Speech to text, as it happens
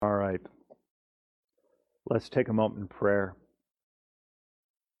Let's take a moment in prayer.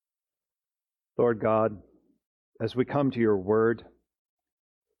 Lord God, as we come to your word,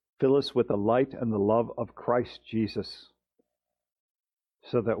 fill us with the light and the love of Christ Jesus,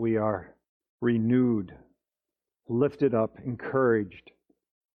 so that we are renewed, lifted up, encouraged,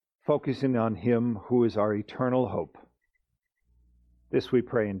 focusing on Him who is our eternal hope. This we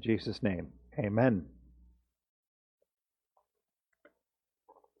pray in Jesus' name. Amen.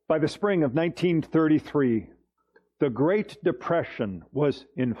 By the spring of 1933, the Great Depression was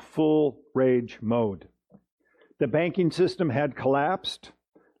in full rage mode. The banking system had collapsed.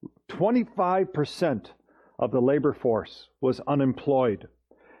 25% of the labor force was unemployed.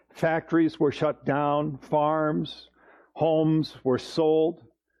 Factories were shut down, farms, homes were sold.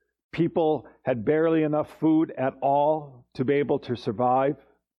 People had barely enough food at all to be able to survive.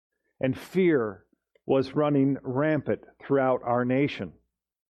 And fear was running rampant throughout our nation.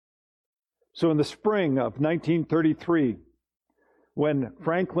 So in the spring of 1933, when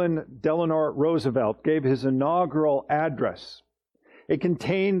Franklin Delano Roosevelt gave his inaugural address, it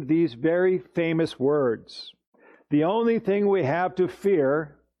contained these very famous words: "The only thing we have to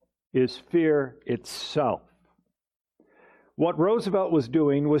fear is fear itself." What Roosevelt was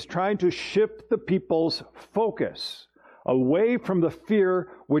doing was trying to shift the people's focus away from the fear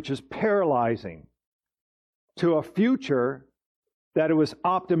which is paralyzing to a future that it was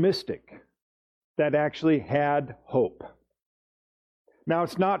optimistic, that actually had hope. Now,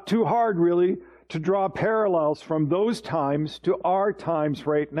 it's not too hard, really, to draw parallels from those times to our times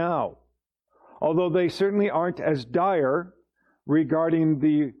right now, although they certainly aren't as dire regarding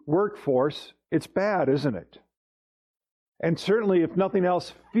the workforce. It's bad, isn't it? And certainly, if nothing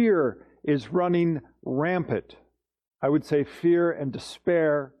else, fear is running rampant. I would say fear and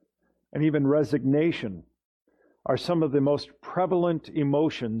despair and even resignation are some of the most prevalent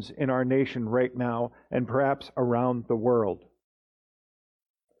emotions in our nation right now, and perhaps around the world.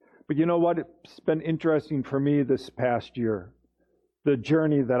 But you know what? It's been interesting for me this past year, the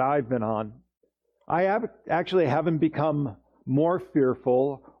journey that I've been on. I actually haven't become more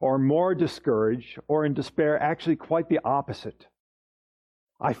fearful or more discouraged or in despair. Actually, quite the opposite.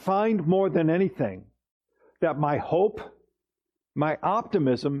 I find more than anything that my hope, my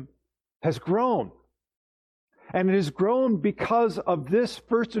optimism has grown. And it has grown because of this,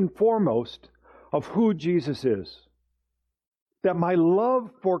 first and foremost, of who Jesus is. That my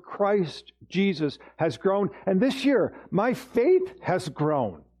love for Christ Jesus has grown. And this year, my faith has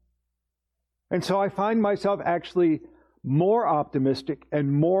grown. And so I find myself actually more optimistic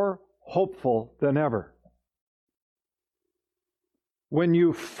and more hopeful than ever. When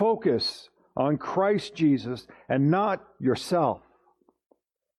you focus on Christ Jesus and not yourself,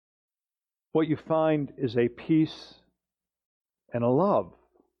 what you find is a peace and a love.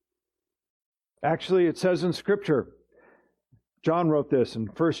 Actually, it says in Scripture, John wrote this in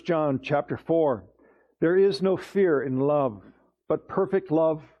 1 John chapter 4, "There is no fear in love, but perfect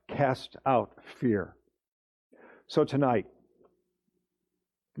love casts out fear." So tonight,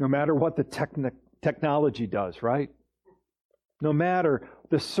 no matter what the technology does, right? No matter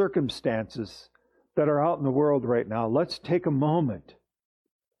the circumstances that are out in the world right now, let's take a moment.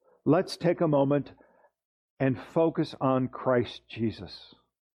 Let's take a moment and focus on Christ Jesus,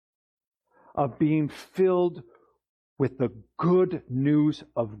 of being filled with the good news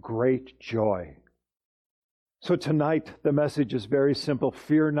of great joy. So tonight, the message is very simple.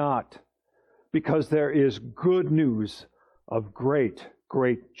 Fear not, because there is good news of great,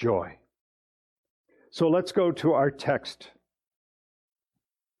 great joy. So let's go to our text.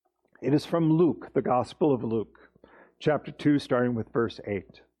 It is from Luke, the Gospel of Luke, chapter 2, starting with verse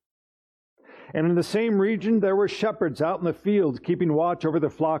 8. "And in the same region there were shepherds out in the field, keeping watch over the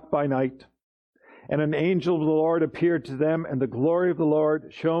flock by night. And an angel of the Lord appeared to them, and the glory of the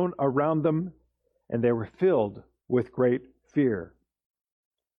Lord shone around them, and they were filled with great fear."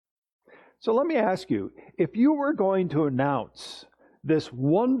 So let me ask you, if you were going to announce this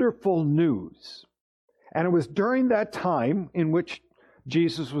wonderful news, and it was during that time in which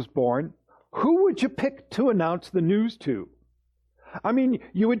Jesus was born, who would you pick to announce the news to? I mean,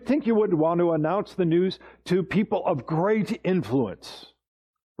 you would think you would want to announce the news to people of great influence,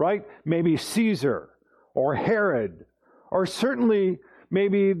 right? Maybe Caesar or Herod, or certainly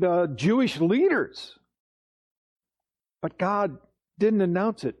maybe the Jewish leaders. But God didn't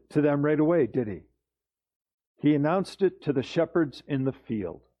announce it to them right away, did He? He announced it to the shepherds in the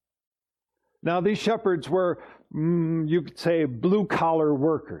field. Now, these shepherds were, you could say, blue-collar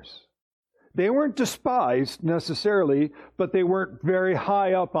workers. They weren't despised necessarily, but they weren't very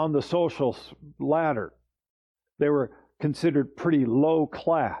high up on the social ladder. They were considered pretty low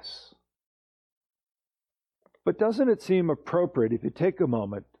class. But doesn't it seem appropriate, if you take a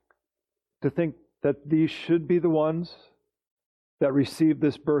moment, to think that these should be the ones that receive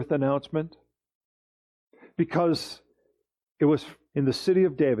this birth announcement? Because it was in the city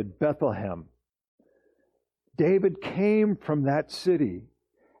of David, Bethlehem. David came from that city,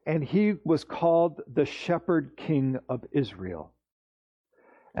 and he was called the shepherd king of Israel.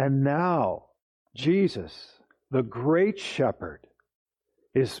 And now, Jesus, the great shepherd,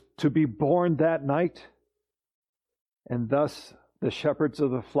 is to be born that night, and thus the shepherds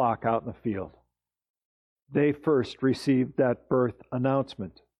of the flock out in the field, they first received that birth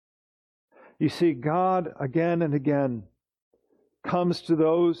announcement. You see, God again and again comes to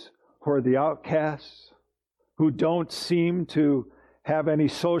those who are the outcasts, who don't seem to have any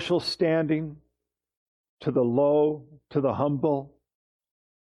social standing, to the low, to the humble,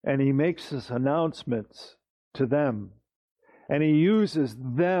 and He makes His announcements to them, and He uses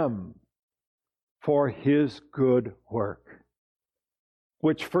them for His good work,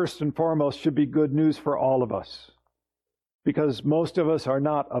 which first and foremost should be good news for all of us, because most of us are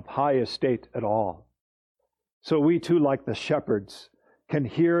not of high estate at all. So we too, like the shepherds, can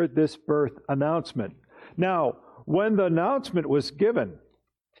hear this birth announcement. Now, when the announcement was given,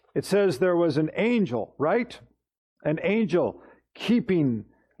 it says there was an angel, right? An angel giving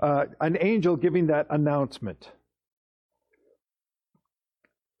that announcement.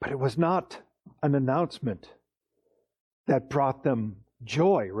 But it was not an announcement that brought them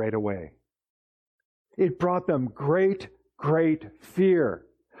joy right away. It brought them great, great fear.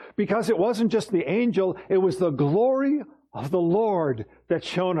 Because it wasn't just the angel, it was the glory of the Lord that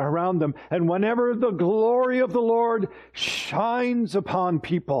shone around them. And whenever the glory of the Lord shines upon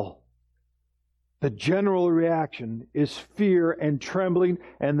people, the general reaction is fear and trembling,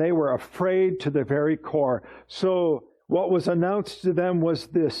 and they were afraid to the very core. So what was announced to them was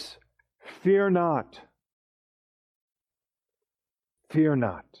this: fear not. Fear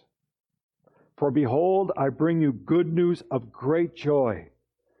not. For behold, I bring you good news of great joy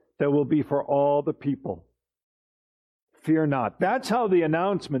that will be for all the people. Fear not. That's how the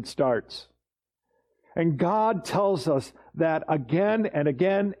announcement starts. And God tells us that again and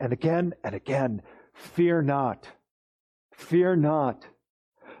again and again and again. Fear not. Fear not.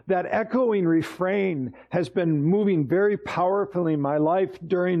 That echoing refrain has been moving very powerfully in my life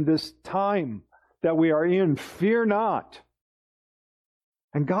during this time that we are in. Fear not.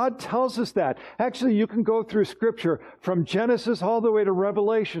 And God tells us that. Actually, you can go through Scripture from Genesis all the way to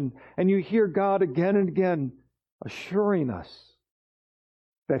Revelation, and you hear God again and again assuring us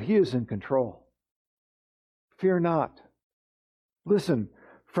that He is in control. Fear not. Listen,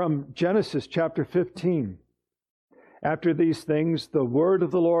 from Genesis chapter 15. After these things, the word of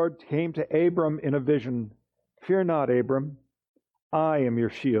the Lord came to Abram in a vision. Fear not, Abram. I am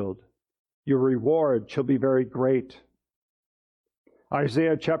your shield. Your reward shall be very great.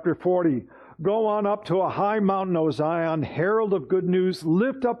 Isaiah chapter 40. Go on up to a high mountain, O Zion, herald of good news.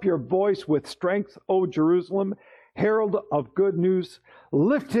 Lift up your voice with strength, O Jerusalem, herald of good news.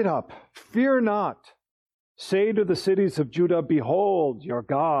 Lift it up. Fear not. Say to the cities of Judah, behold your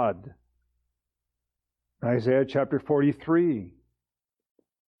God. Isaiah chapter 43.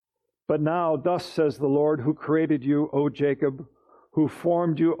 But now, thus says the Lord, who created you, O Jacob, who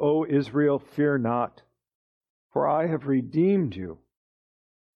formed you, O Israel, fear not, for I have redeemed you.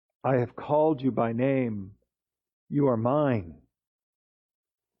 I have called you by name. You are mine.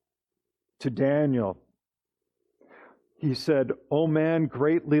 To Daniel, He said, O man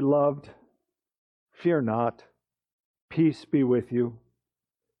greatly loved, fear not. Peace be with you.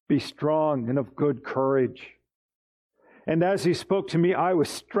 Be strong and of good courage. And as he spoke to me, I was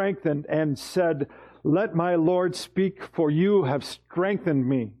strengthened and said, let my Lord speak, for you have strengthened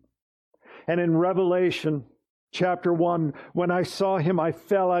me. And in Revelation chapter 1, when I saw Him, I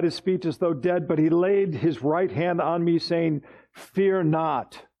fell at His feet as though dead, but He laid His right hand on me, saying, fear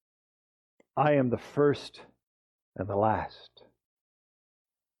not. I am the first and the last.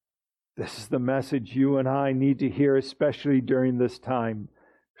 This is the message you and I need to hear, especially during this time.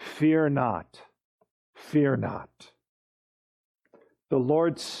 Fear not. Fear not. The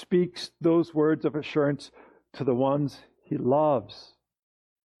Lord speaks those words of assurance to the ones He loves.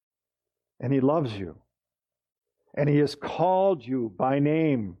 And He loves you. And He has called you by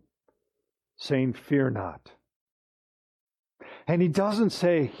name, saying, fear not. And He doesn't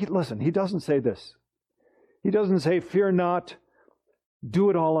say, He doesn't say this. He doesn't say, fear not, do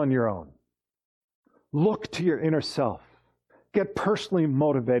it all on your own. Look to your inner self. Get personally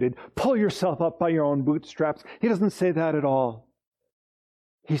motivated. Pull yourself up by your own bootstraps. He doesn't say that at all.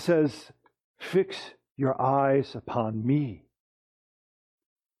 He says, fix your eyes upon me.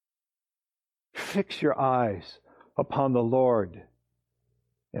 fix your eyes upon the Lord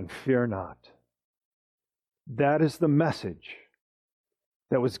and fear not. That is the message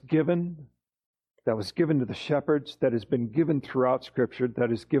that was given to the shepherds, that has been given throughout Scripture,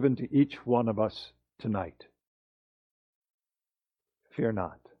 that is given to each one of us tonight. Fear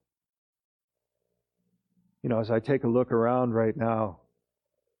not. You know, as I take a look around right now,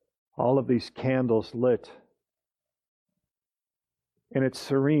 all of these candles lit, and it's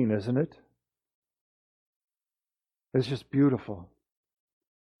serene, isn't it? It's just beautiful.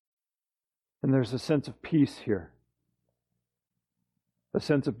 And there's a sense of peace here, a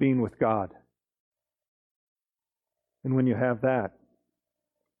sense of being with God. And when you have that,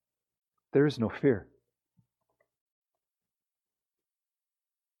 there is no fear.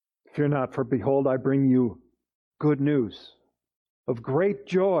 Fear not, for behold, I bring you good news of great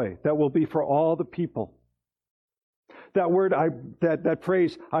joy that will be for all the people. That word, that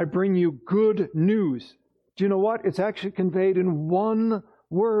phrase, I bring you good news. Do you know what? It's actually conveyed in one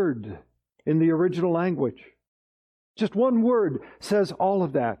word in the original language. Just one word says all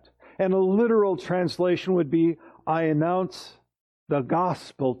of that. And a literal translation would be, I announce the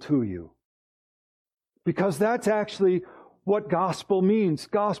gospel to you. Because that's actually what gospel means.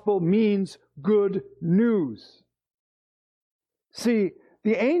 Gospel means good news. See,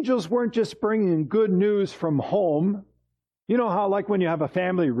 the angels weren't just bringing good news from home. You know how, like, when you have a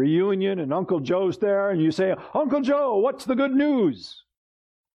family reunion and Uncle Joe's there and you say, Uncle Joe, what's the good news?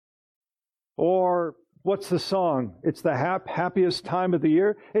 Or what's the song? It's the happiest time of the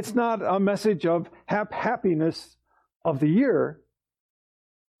year. It's not a message of happiness of the year.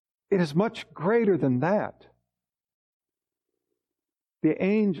 It is much greater than that. The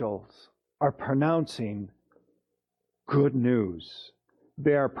angels are pronouncing good news.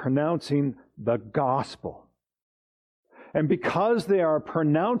 They are pronouncing the gospel. And because they are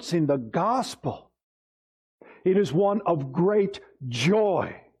pronouncing the gospel, it is one of great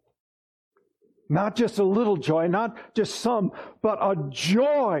joy. Not just a little joy, not just some, but a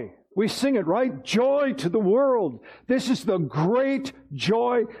joy. We sing it, right? Joy to the world. This is the great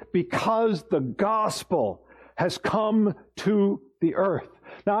joy because the gospel has come to the earth.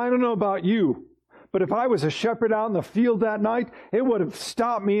 Now, I don't know about you, but if I was a shepherd out in the field that night, it would have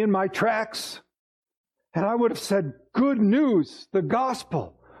stopped me in my tracks. And I would have said, good news, the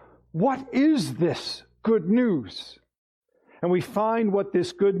gospel. What is this good news? And we find what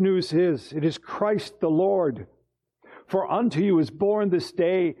this good news is. It is Christ the Lord. For unto you is born this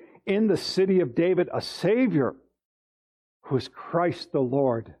day in the city of David a Savior, who is Christ the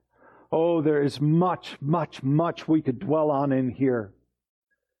Lord. Oh, there is much, much, much we could dwell on in here.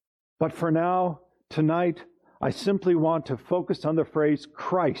 But for now, tonight, I simply want to focus on the phrase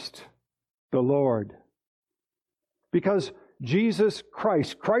Christ the Lord. Because Jesus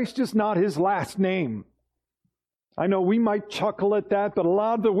Christ is not his last name. I know we might chuckle at that, but a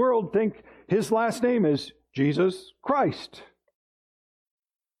lot of the world think his last name is Jesus Christ.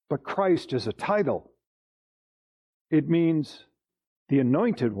 But Christ is a title. It means the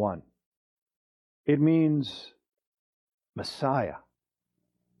anointed one. It means Messiah.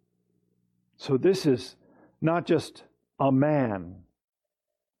 So this is not just a man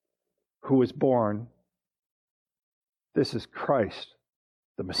who was born. This is Christ,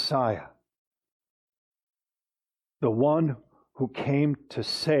 the Messiah. The one who came to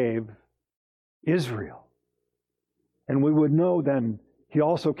save Israel. And we would know then he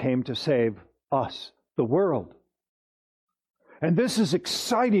also came to save us, the world. And this is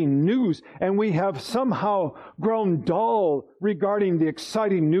exciting news, and we have somehow grown dull regarding the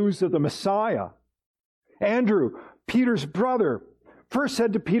exciting news of the Messiah. Andrew, Peter's brother, first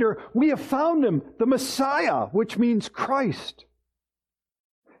said to Peter, we have found him, the Messiah, which means Christ.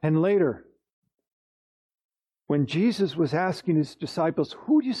 And later, when Jesus was asking his disciples,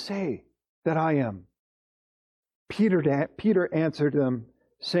 who do you say that I am? Peter answered them,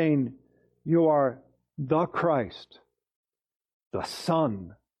 saying, you are the Christ, the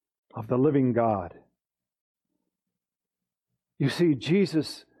Son of the living God. You see,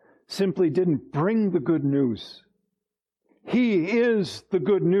 Jesus simply didn't bring the good news. He is the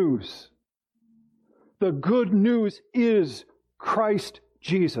good news. The good news is Christ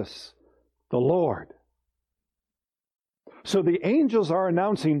Jesus, the Lord. So the angels are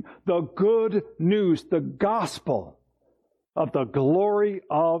announcing the good news, the gospel of the glory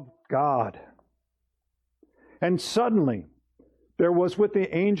of God. And suddenly, there was with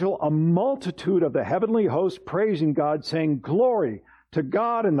the angel a multitude of the heavenly host praising God, saying, glory to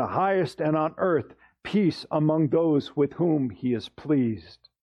God in the highest, and on earth peace among those with whom he is pleased.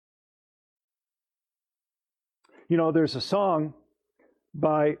 You know, there's a song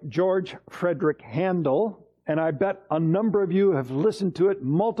by George Frederick Handel, and I bet a number of you have listened to it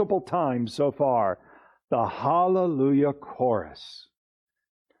multiple times so far. The Hallelujah Chorus.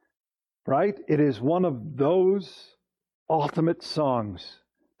 Right? It is one of those ultimate songs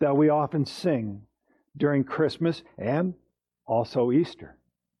that we often sing during Christmas and also Easter.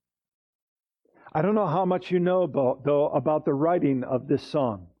 I don't know how much you know, though, about the writing of this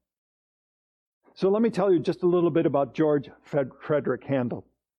song. So let me tell you just a little bit about George Frederick Handel.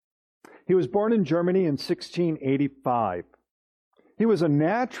 He was born in Germany in 1685. He was a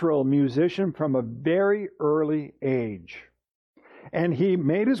natural musician from a very early age. And he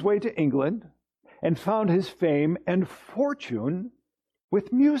made his way to England and found his fame and fortune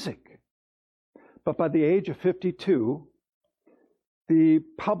with music. But by the age of 52, the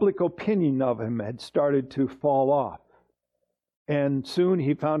public opinion of him had started to fall off. And soon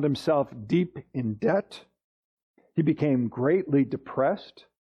he found himself deep in debt. He became greatly depressed.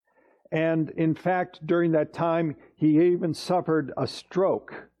 And in fact, during that time, he even suffered a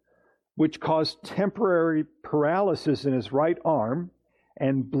stroke, which caused temporary paralysis in his right arm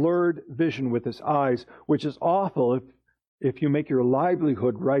and blurred vision with his eyes, which is awful if you make your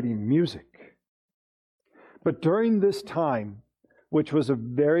livelihood writing music. But during this time, which was a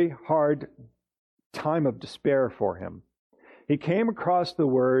very hard time of despair for him, he came across the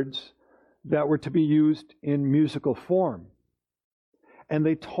words that were to be used in musical form. And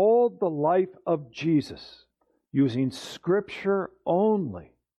they told the life of Jesus using Scripture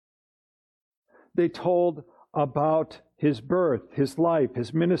only. They told about his birth, his life,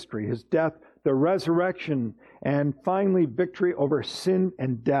 his ministry, his death, the resurrection, and finally victory over sin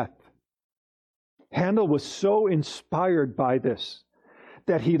and death. Handel was so inspired by this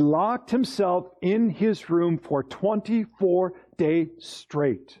that he locked himself in his room for 24 days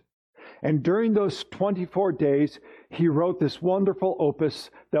straight. And during those 24 days, he wrote this wonderful opus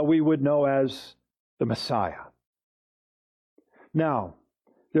that we would know as the Messiah. Now,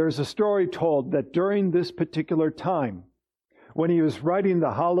 there is a story told that during this particular time, when he was writing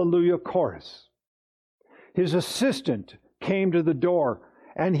the Hallelujah Chorus, his assistant came to the door,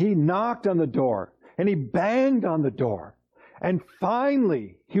 and he knocked on the door, and he banged on the door. And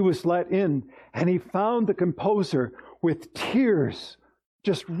finally, he was let in, and he found the composer with tears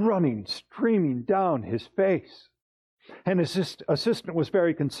just running, streaming down his face. And his assistant was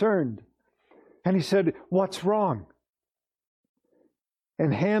very concerned. And he said, "What's wrong?"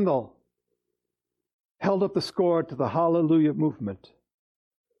 And Handel held up the score to the Hallelujah movement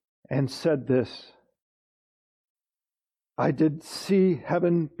and said this: "I did see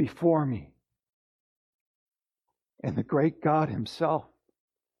heaven before me, and the great God himself."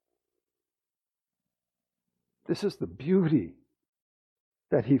 This is the beauty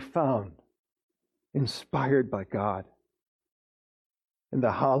that he found, inspired by God. And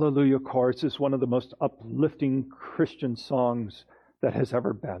the Hallelujah Chorus is one of the most uplifting Christian songs that has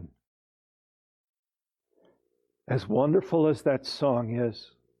ever been. As wonderful as that song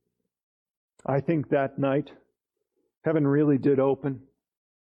is, I think that night heaven really did open.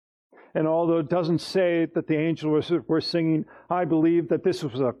 And although it doesn't say that the angels were singing, I believe that this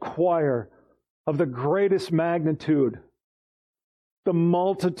was a choir of the greatest magnitude. The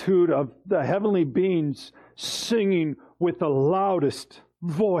multitude of the heavenly beings singing with the loudest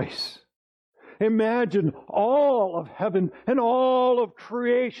voice. Imagine all of heaven and all of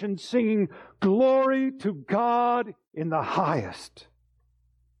creation singing glory to God in the highest.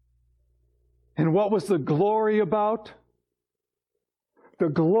 And what was the glory about? The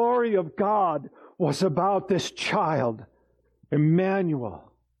glory of God was about this child,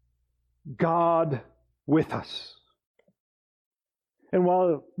 Emmanuel, God with us. And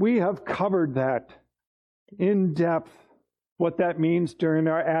while we have covered that in depth, what that means during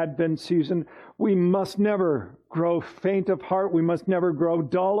our Advent season, we must never grow faint of heart. We must never grow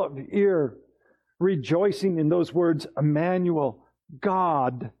dull of ear, rejoicing in those words, Emmanuel,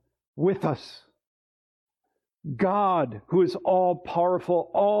 God with us. God, who is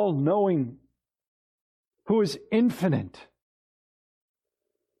all-powerful, all-knowing, who is infinite,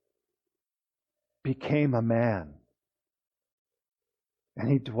 became a man. And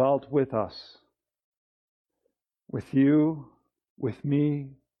he dwelt with us, with you, with me,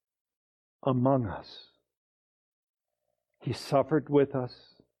 among us. He suffered with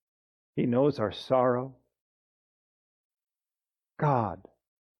us. He knows our sorrow. God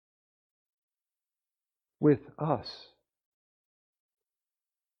with us.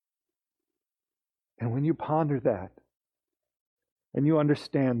 And when you ponder that, and you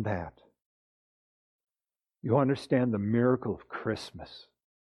understand that, you understand the miracle of Christmas.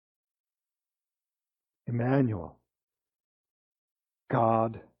 Emmanuel,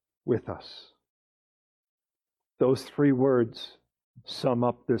 God with us. Those three words sum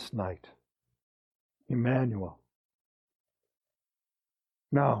up this night. Emmanuel.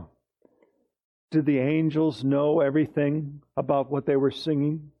 Now, did the angels know everything about what they were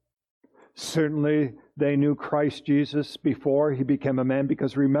singing? Certainly they knew Christ Jesus before he became a man,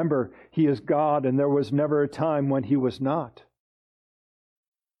 because remember, he is God and there was never a time when he was not.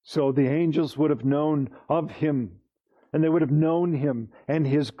 So the angels would have known of him, and they would have known him and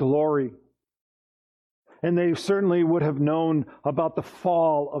his glory. And they certainly would have known about the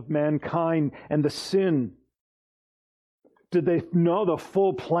fall of mankind and the sin. Did they know the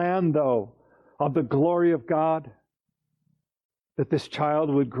full plan, though, of the glory of God? That this child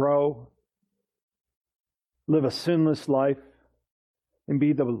would grow, live a sinless life, and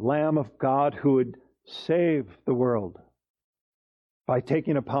be the Lamb of God who would save the world by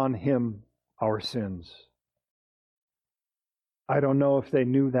taking upon him our sins. I don't know if they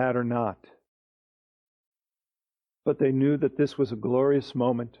knew that or not, but they knew that this was a glorious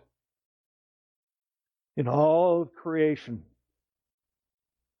moment in all of creation.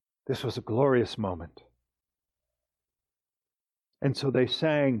 This was a glorious moment. And so they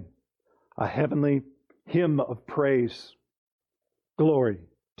sang a heavenly hymn of praise. Glory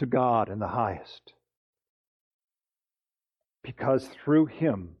to God in the highest. Because through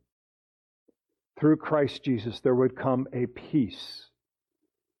him, through Christ Jesus, there would come a peace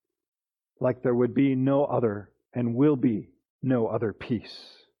like there would be no other and will be no other peace.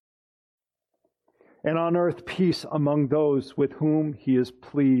 And on earth, peace among those with whom he is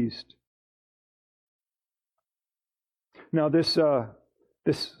pleased. Now, this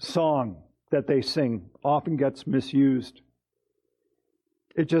song that they sing often gets misused.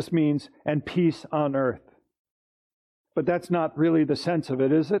 It just means, and peace on earth. But that's not really the sense of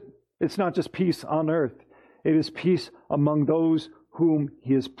it, is it? It's not just peace on earth. It is peace among those whom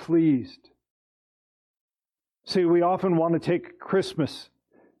he is pleased. See, we often want to take Christmas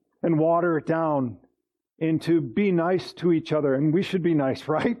and water it down into be nice to each other, and we should be nice,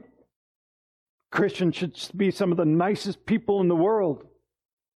 right? Christians should be some of the nicest people in the world.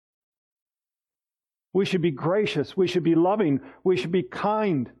 We should be gracious. We should be loving. We should be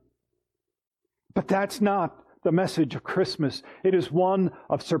kind. But that's not the message of Christmas. It is one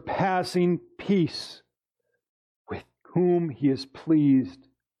of surpassing peace with whom he is pleased.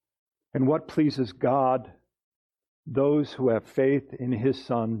 And what pleases God? Those who have faith in his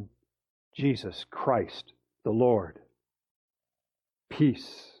Son, Jesus Christ, the Lord.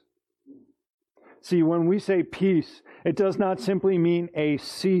 Peace. See, when we say peace, it does not simply mean a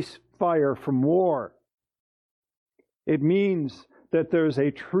ceasefire from war. It means that there's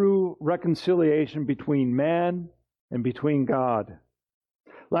a true reconciliation between man and between God.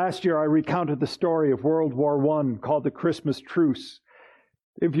 Last year, I recounted the story of World War I called the Christmas Truce.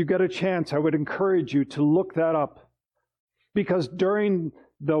 If you get a chance, I would encourage you to look that up. Because during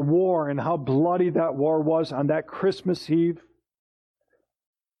the war and how bloody that war was on that Christmas Eve,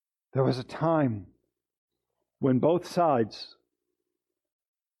 there was a time when both sides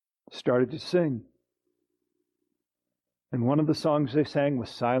started to sing. And one of the songs they sang was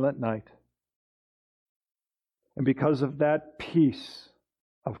Silent Night. And because of that peace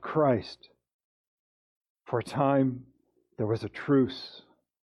of Christ, for a time there was a truce.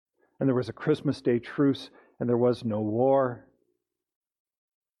 And there was a Christmas Day truce, and there was no war.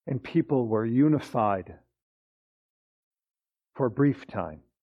 And people were unified for a brief time.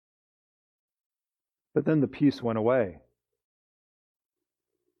 But then the peace went away.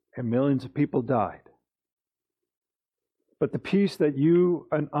 And millions of people died. But the peace that you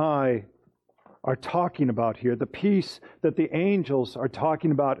and I are talking about here, the peace that the angels are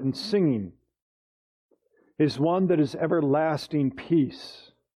talking about and singing, is one that is everlasting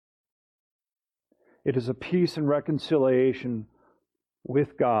peace. It is a peace and reconciliation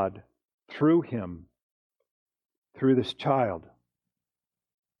with God through him, through this child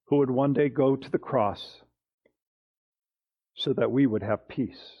who would one day go to the cross so that we would have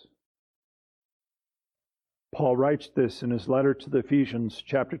peace. Paul writes this in his letter to the Ephesians,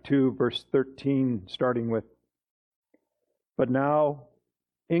 chapter 2, verse 13, starting with, "But now,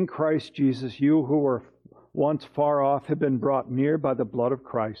 in Christ Jesus, you who were once far off have been brought near by the blood of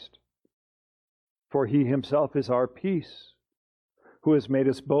Christ. For he himself is our peace, who has made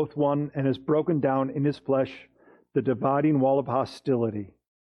us both one and has broken down in his flesh the dividing wall of hostility,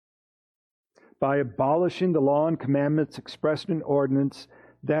 by abolishing the law and commandments expressed in ordinance,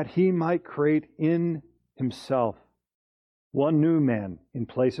 that he might create in himself one new man in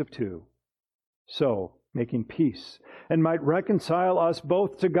place of two, so making peace, and might reconcile us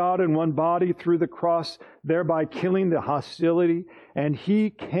both to God in one body through the cross, thereby killing the hostility. And he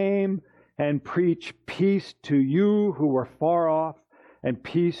came and preached peace to you who were far off, and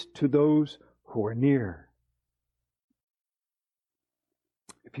peace to those who are near.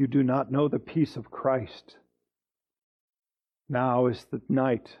 If you do not know the peace of Christ, now is the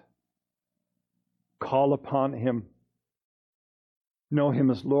night. Call upon him. Know him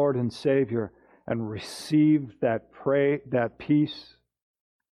as Lord and Savior, and receive that peace.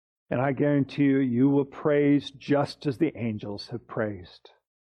 And I guarantee you, you will praise just as the angels have praised.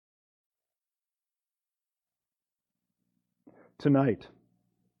 Tonight,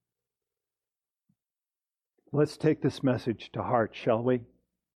 let's take this message to heart, shall we?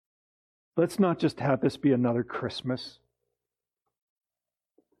 Let's not just have this be another Christmas.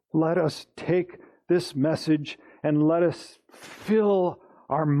 Let us take this message and let us fill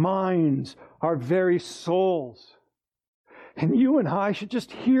our minds, our very souls. And you and I should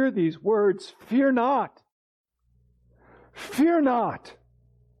just hear these words, fear not. Fear not.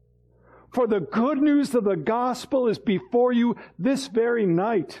 For the good news of the gospel is before you this very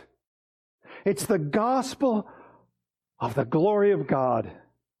night. It's the gospel of the glory of God,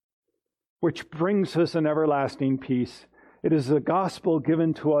 which brings us an everlasting peace. It is the gospel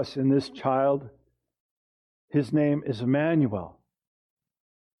given to us in this child. His name is Emmanuel,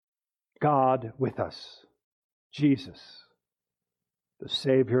 God with us, Jesus, the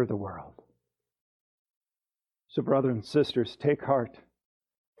Savior of the world. So, brothers and sisters, take heart,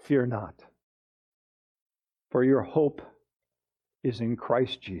 fear not, for your hope is in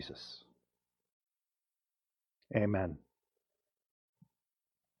Christ Jesus. Amen.